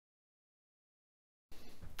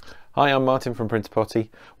Hi, I'm Martin from Printer Potty.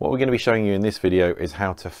 What we're going to be showing you in this video is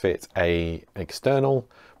how to fit an external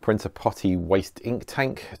Printer Potty waste ink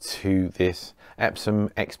tank to this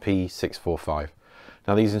Epson XP-645.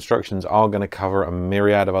 Now these instructions are going to cover a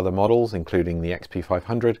myriad of other models, including the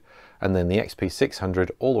XP500 and then the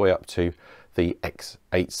XP600 all the way up to the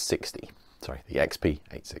XP860.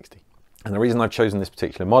 And the reason I've chosen this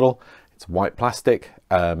particular model, it's white plastic,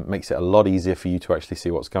 makes it a lot easier for you to actually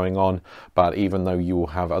see what's going on. But even though you will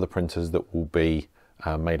have other printers that will be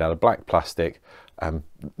made out of black plastic,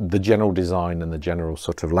 the general design and the general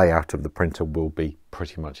sort of layout of the printer will be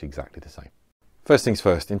pretty much exactly the same. First things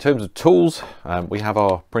first, in terms of tools, we have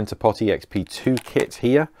our Printer Potty XP2 kit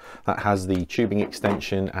here that has the tubing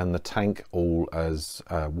extension and the tank all as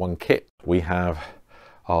one kit. We have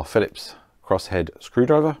our Phillips crosshead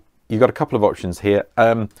screwdriver. You've got a couple of options here.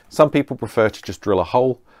 Some people prefer to just drill a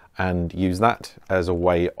hole and use that as a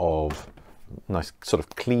way of nice sort of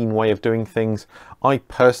clean way of doing things. I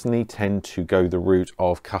personally tend to go the route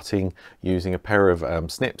of cutting using a pair of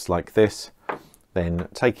snips like this, then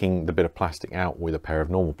taking the bit of plastic out with a pair of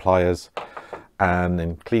normal pliers, and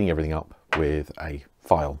then cleaning everything up with a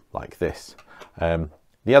file like this.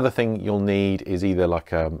 The other thing you'll need is either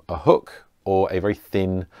like a hook or a very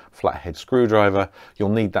thin flathead screwdriver. You'll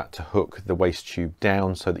need that to hook the waste tube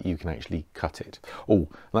down so that you can actually cut it. Oh,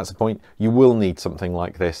 that's the point. You will need something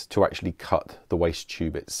like this to actually cut the waste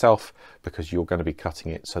tube itself, because you're going to be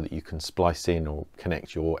cutting it so that you can splice in or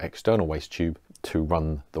connect your external waste tube to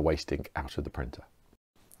run the waste ink out of the printer.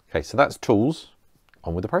 Okay, so that's tools.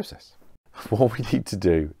 On with the process. What we need to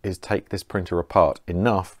do is take this printer apart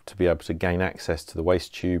enough to be able to gain access to the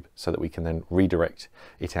waste tube so that we can then redirect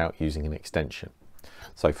it out using an extension.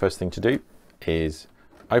 So first thing to do is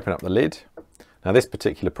open up the lid. Now this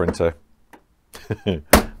particular printer,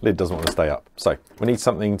 lid doesn't want to stay up. So we need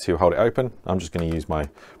something to hold it open. I'm just going to use my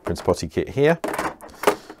Printer Potty kit here.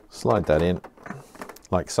 Slide that in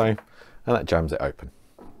like so, and that jams it open.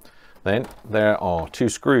 Then there are two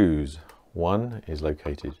screws. One is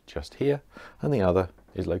located just here and the other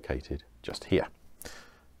is located just here.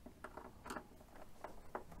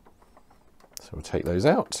 So we'll take those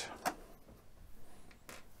out.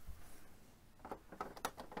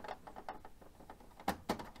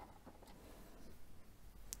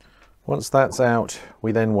 Once that's out,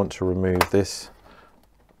 we then want to remove this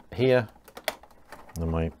here. And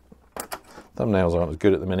my thumbnails aren't as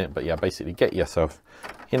good at the minute, but yeah, basically get yourself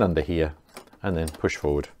in under here and then push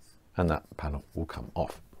forward, and that panel will come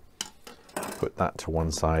off. Put that to one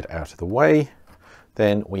side out of the way.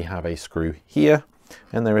 Then we have a screw here,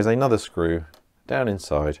 and there is another screw down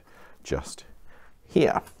inside just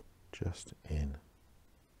here, just in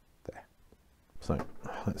there. So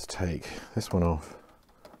let's take this one off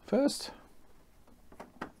first,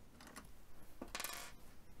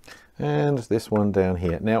 and this one down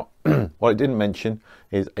here. Now what I didn't mention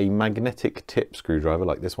is a magnetic tip screwdriver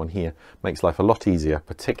like this one here makes life a lot easier,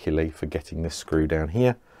 particularly for getting this screw down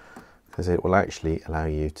here, because it will actually allow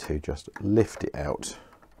you to just lift it out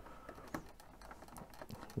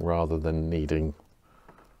rather than needing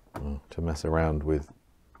to mess around with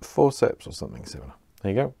forceps or something similar.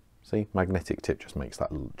 There you go. See, magnetic tip just makes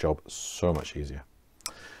that job so much easier.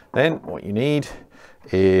 Then what you need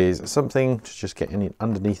is something to just get in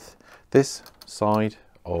underneath this side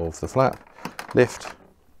of the flap, lift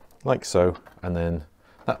like so, and then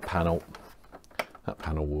that panel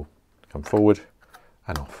will come forward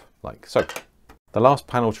and off like so. The last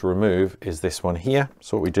panel to remove is this one here.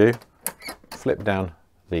 So what we do, flip down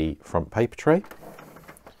the front paper tray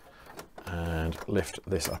and lift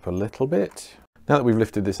this up a little bit. Now that we've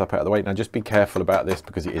lifted this up out of the way, now just be careful about this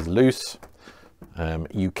because it is loose.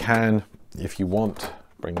 You can, if you want,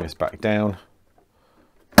 bring this back down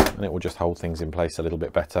and it will just hold things in place a little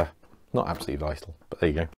bit better. Not absolutely vital, but there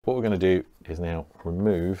you go. What we're going to do is now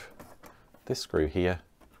remove this screw here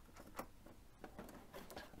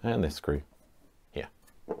and this screw here.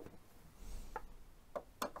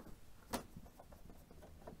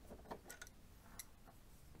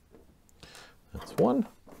 That's one.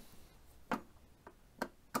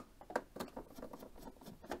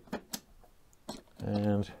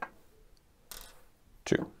 And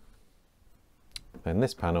two. Then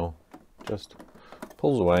this panel just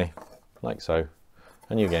pulls away like so,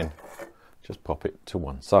 and you again just pop it to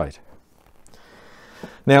one side.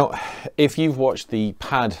 Now if you've watched the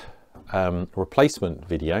pad replacement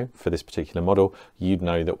video for this particular model, you'd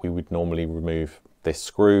know that we would normally remove this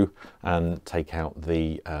screw and take out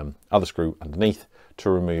the other screw underneath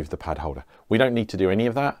to remove the pad holder. We don't need to do any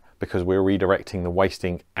of that because we're redirecting the waste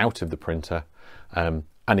ink out of the printer, and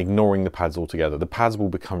and ignoring the pads altogether. The pads will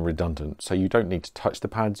become redundant, so you don't need to touch the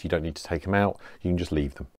pads, you don't need to take them out, you can just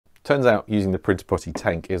leave them. Turns out using the Printer Potty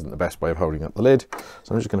tank isn't the best way of holding up the lid,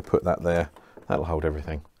 so I'm just going to put that there. That'll hold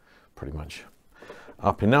everything pretty much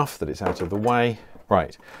up enough that it's out of the way.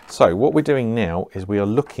 Right, so what we're doing now is we are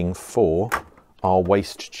looking for our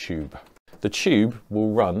waste tube. The tube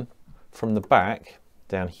will run from the back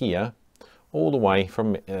down here all the way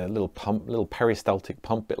from a little pump, little peristaltic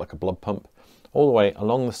pump, bit like a blood pump, all the way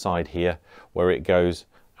along the side here, where it goes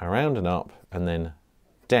around and up and then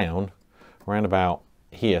down around about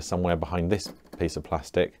here somewhere behind this piece of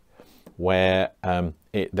plastic, where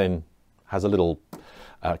it then has a little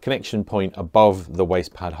connection point above the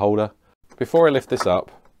waste pad holder. Before I lift this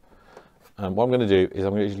up, what I'm going to do is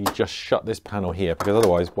I'm going to just shut this panel here, because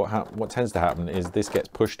otherwise what tends to happen is this gets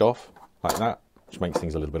pushed off like that, which makes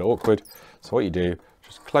things a little bit awkward. So what you do,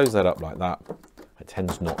 just close that up like that. It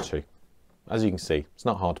tends not to. As you can see, it's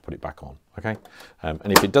not hard to put it back on, okay?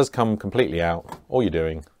 And if it does come completely out, all you're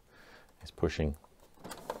doing is pushing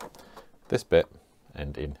this bit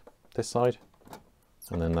and in this side,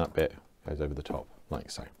 and then that bit goes over the top, like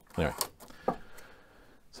so. Anyway,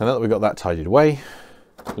 so now that we've got that tidied away,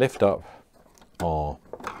 lift up our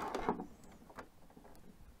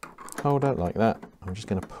holder like that. I'm just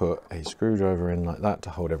going to put a screwdriver in like that to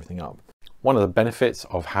hold everything up. One of the benefits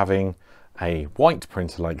of having a white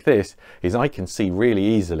printer like this is I can see really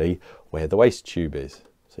easily where the waste tube is,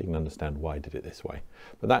 so you can understand why I did it this way.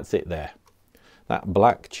 But that's it there. That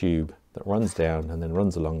black tube that runs down and then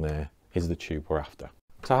runs along there is the tube we're after.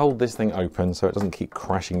 To hold this thing open so it doesn't keep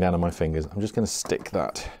crashing down on my fingers, I'm just going to stick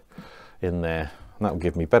that in there, and that will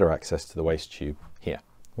give me better access to the waste tube here.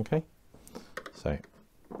 Okay, so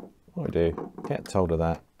what I do, get hold of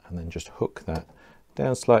that and then just hook that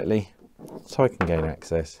down slightly so I can gain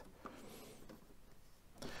access.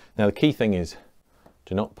 Now the key thing is,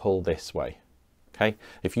 do not pull this way. Okay,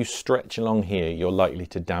 if you stretch along here, you're likely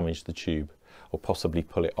to damage the tube or possibly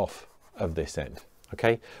pull it off of this end.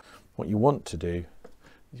 Okay, what you want to do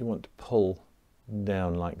is you want to pull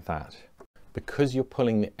down like that. Because you're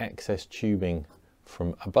pulling the excess tubing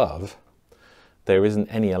from above, there isn't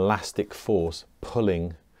any elastic force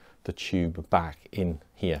pulling the tube back in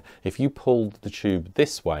here. If you pulled the tube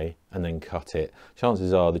this way and then cut it,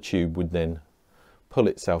 chances are the tube would then pull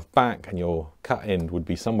itself back and your cut end would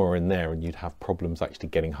be somewhere in there and you'd have problems actually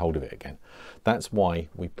getting hold of it again. That's why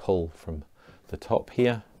we pull from the top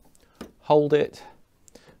here, hold it,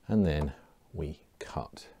 and then we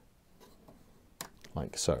cut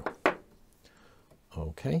like so.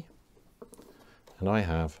 Okay, and I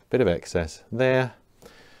have a bit of excess there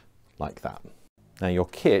like that. Now your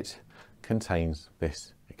kit contains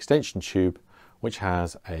this extension tube which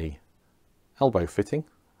has a elbow fitting,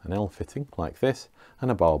 an L fitting like this, and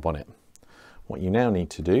a barb on it. What you now need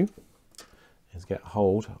to do is get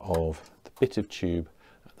hold of the bit of tube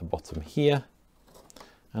at the bottom here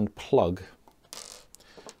and plug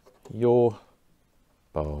your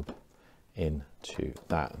barb into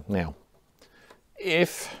that. Now,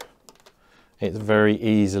 if it's very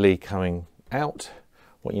easily coming out,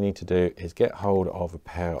 what you need to do is get hold of a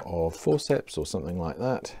pair of forceps or something like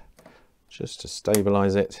that, just to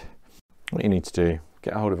stabilize it. What you need to do,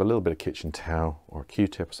 get hold of a little bit of kitchen towel or a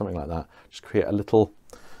Q-tip or something like that, just create a little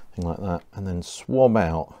thing like that, and then swab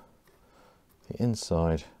out the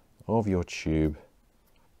inside of your tube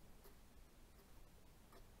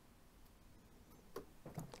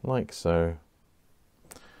like so,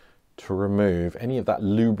 to remove any of that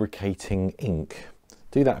lubricating ink.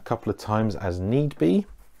 Do that a couple of times as need be.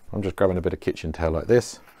 I'm just grabbing a bit of kitchen towel like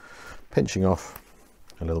this, pinching off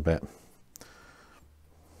a little bit,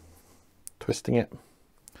 twisting it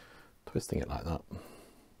like that,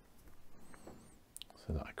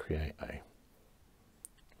 so that I create a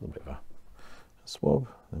little bit of a swab,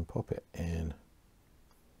 then pop it in.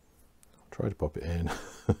 Try to pop it in.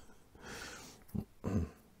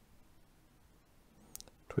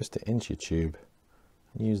 Twist it into your tube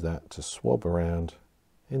and use that to swab around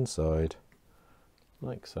inside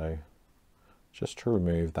like so, just to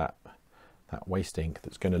remove that waste ink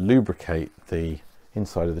that's going to lubricate the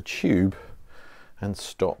inside of the tube and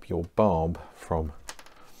stop your barb from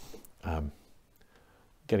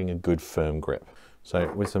getting a good firm grip.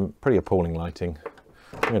 So with some pretty appalling lighting,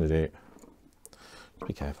 what I'm going to do, just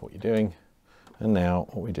be careful what you're doing. And now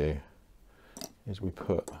what we do is we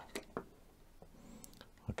put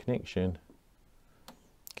a connection,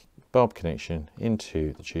 barb connection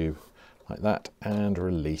into the tube like that, and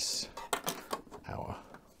release our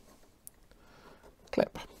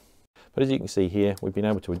clip. But as you can see here, we've been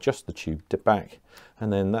able to adjust the tube back,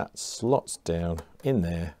 and then that slots down in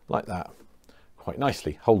there like that, quite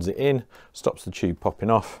nicely. Holds it in, stops the tube popping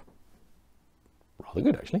off. Rather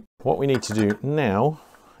good, actually. What we need to do now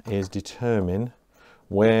is determine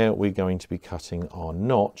where we're going to be cutting our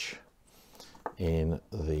notch in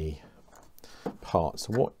the part.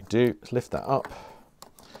 So what you do is lift that up,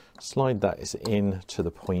 slide that in to the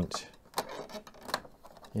point,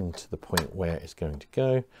 where it's going to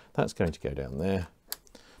go. That's going to go down there.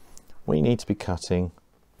 We need to be cutting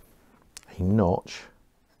a notch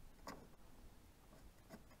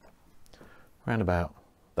around about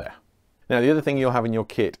there. Now the other thing you'll have in your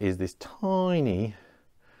kit is this tiny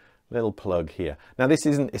little plug here. Now this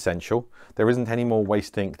isn't essential. There isn't any more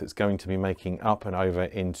waste ink that's going to be making up and over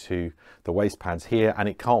into the waste pads here, and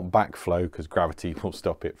it can't backflow because gravity will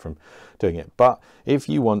stop it from doing it. But if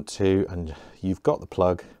you want to, and you've got the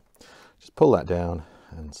plug, just pull that down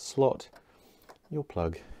and slot your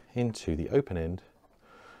plug into the open end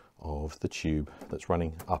of the tube that's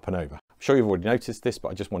running up and over. I'm sure you've already noticed this, but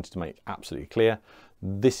I just wanted to make it absolutely clear.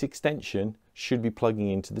 This extension should be plugging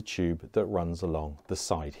into the tube that runs along the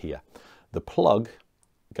side here. The plug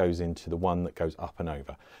goes into the one that goes up and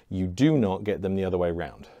over. You do not get them the other way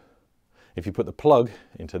around. If you put the plug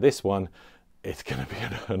into this one, it's going to be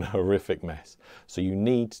a horrific mess. So you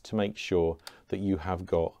need to make sure that you have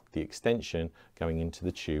got the extension going into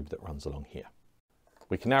the tube that runs along here.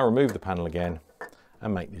 We can now remove the panel again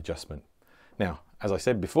and make the adjustment. Now, as I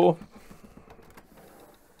said before,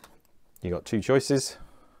 you got two choices.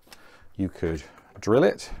 You could drill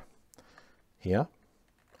it here,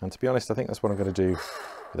 and to be honest, I think that's what I'm going to do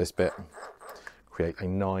for this bit. Create a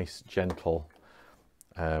nice gentle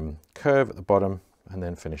curve at the bottom and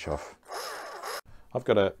then finish off. I've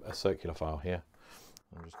got a circular file here.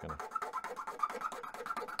 I'm just going to...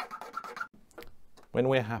 When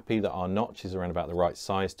we're happy that our notch is around about the right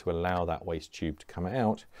size to allow that waste tube to come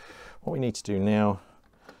out, what we need to do now,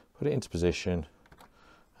 put it into position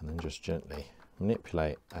and then just gently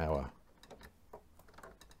manipulate our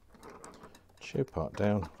tube part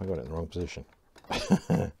down. I got it in the wrong position.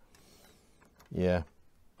 Yeah,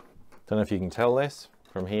 don't know if you can tell this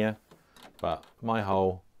from here, but my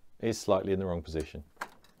hole is slightly in the wrong position.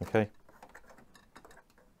 Okay,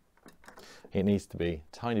 it needs to be a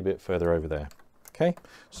tiny bit further over there. Okay,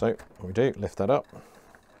 so what we do, lift that up,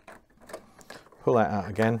 pull that out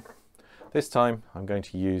again. This time I'm going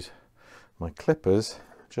to use my clippers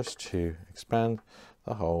just to expand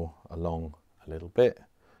the hole along a little bit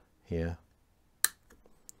here.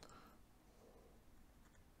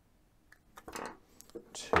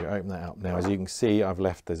 To open that up. Now, as you can see, I've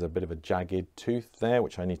left, there's a bit of a jagged tooth there,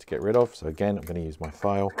 which I need to get rid of. So again, I'm going to use my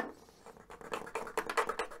file.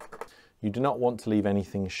 You do not want to leave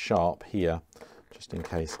anything sharp here, just in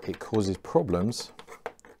case it causes problems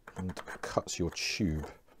and cuts your tube.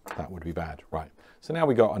 That would be bad. Right, so now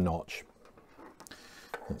we got a notch.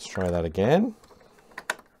 Let's try that again.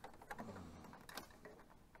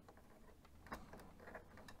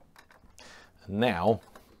 And now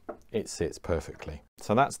it sits perfectly.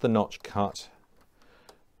 So that's the notch cut.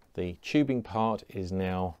 The tubing part is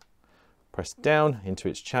now pressed down into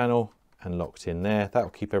its channel and locked in there. That will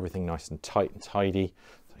keep everything nice and tight and tidy.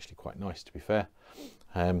 It's actually quite nice, to be fair.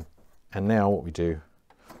 And now what we do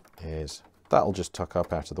is that'll just tuck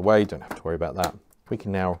up out of the way. Don't have to worry about that. We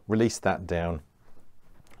can now release that down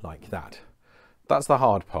like that. That's the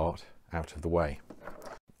hard part out of the way.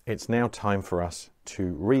 It's now time for us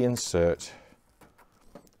to reinsert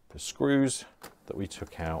the screws that we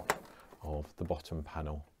took out of the bottom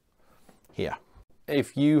panel here.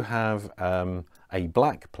 If you have a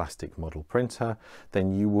black plastic model printer,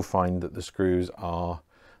 then you will find that the screws are,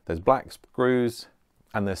 there's black screws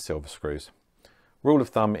and there's silver screws. Rule of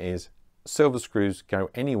thumb is silver screws go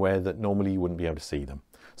anywhere that normally you wouldn't be able to see them.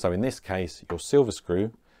 So in this case, your silver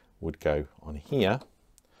screw would go on here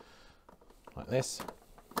like this.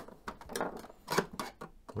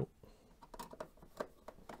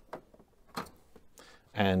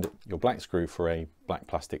 And your black screw for a black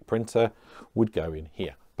plastic printer would go in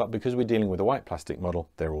here. But because we're dealing with a white plastic model,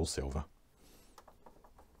 they're all silver.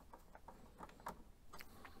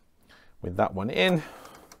 With that one in,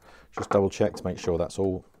 just double check to make sure that's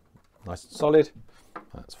all nice and solid.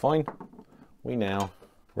 That's fine. We now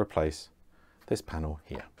replace this panel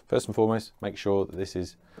here. First and foremost, make sure that this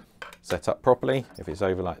is set up properly. If it's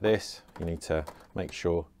over like this, you need to make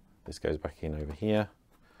sure this goes back in over here.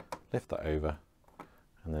 Lift that over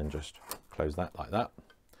and then just close that like that.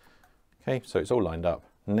 Okay, so it's all lined up.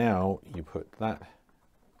 Now you put that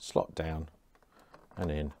slot down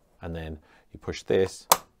and in, and then you push this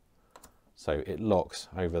so it locks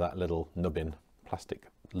over that little nubbin plastic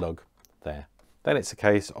lug there. Then it's a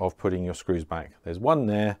case of putting your screws back. There's one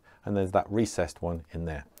there and there's that recessed one in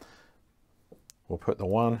there. We'll put the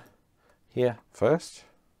one here first.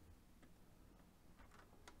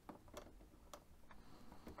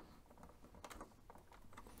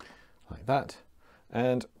 Like that.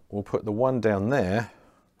 And we'll put the one down there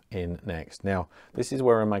in next. Now, this is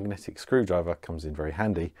where a magnetic screwdriver comes in very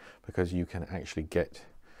handy, because you can actually get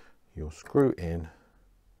your screw in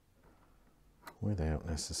without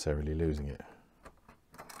necessarily losing it.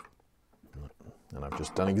 And I've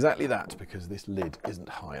just done exactly that because this lid isn't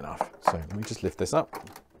high enough. So let me just lift this up,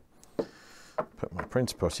 put my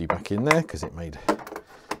printer potty back in there because it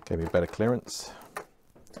gave me better clearance.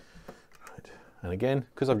 Right. And again,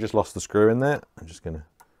 because I've just lost the screw in there, I'm just going to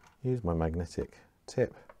use my magnetic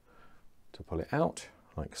tip to pull it out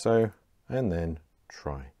like so, and then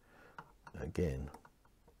try again.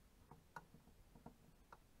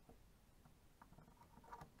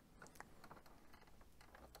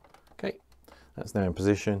 Okay, that's now in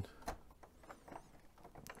position.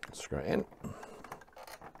 Screw it in.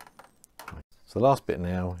 So the last bit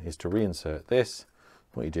now is to reinsert this.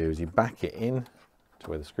 What you do is you back it in to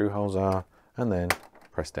where the screw holes are and then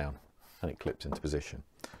press down and it clips into position.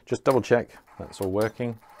 Just double check that's all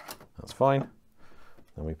working. That's fine.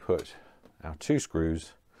 Then we put our two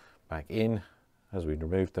screws back in as we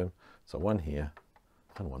removed them. So one here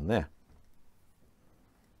and one there.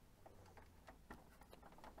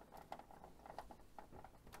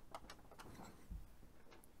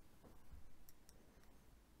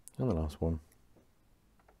 And the last one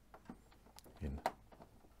in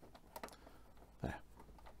there,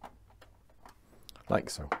 like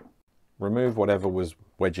so. Remove whatever was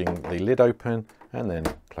wedging the lid open and then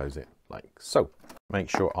close it like so. Make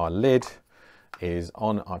sure our lid is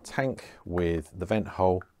on our tank with the vent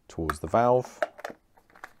hole towards the valve,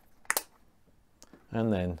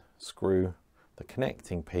 and then screw the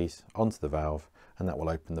connecting piece onto the valve and that will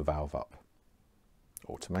open the valve up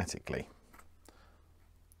automatically.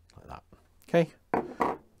 Like that. Okay,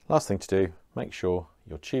 last thing to do, make sure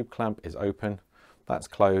your tube clamp is open. That's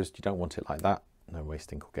closed. You don't want it like that. No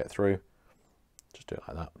waste ink will get through. Just do it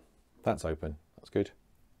like that. That's open. That's good.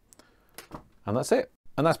 And that's it.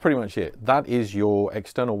 And that's pretty much it. That is your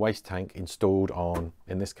external waste tank installed on,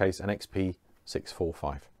 in this case, an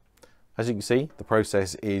XP-645. As you can see, the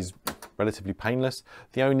process is relatively painless.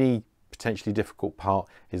 The only potentially difficult part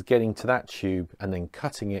is getting to that tube and then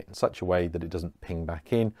cutting it in such a way that it doesn't ping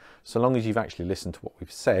back in. So long as you've actually listened to what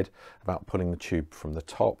we've said about pulling the tube from the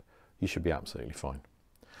top, you should be absolutely fine.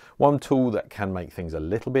 One tool that can make things a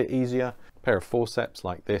little bit easier, a pair of forceps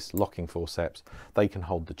like this, locking forceps, they can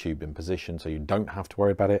hold the tube in position so you don't have to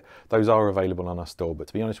worry about it. Those are available on our store, but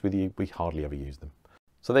to be honest with you, we hardly ever use them.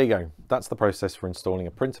 So there you go. That's the process for installing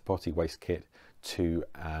a Printer Potty waste kit to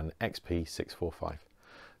an XP-645.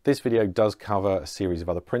 This video does cover a series of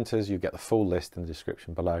other printers. You get the full list in the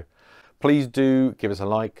description below. Please do give us a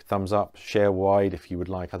like, thumbs up, share wide if you would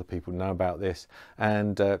like other people to know about this,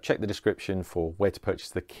 and check the description for where to purchase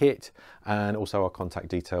the kit and also our contact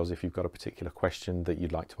details if you've got a particular question that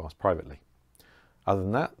you'd like to ask privately. Other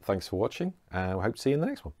than that, thanks for watching and I hope to see you in the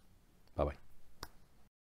next one.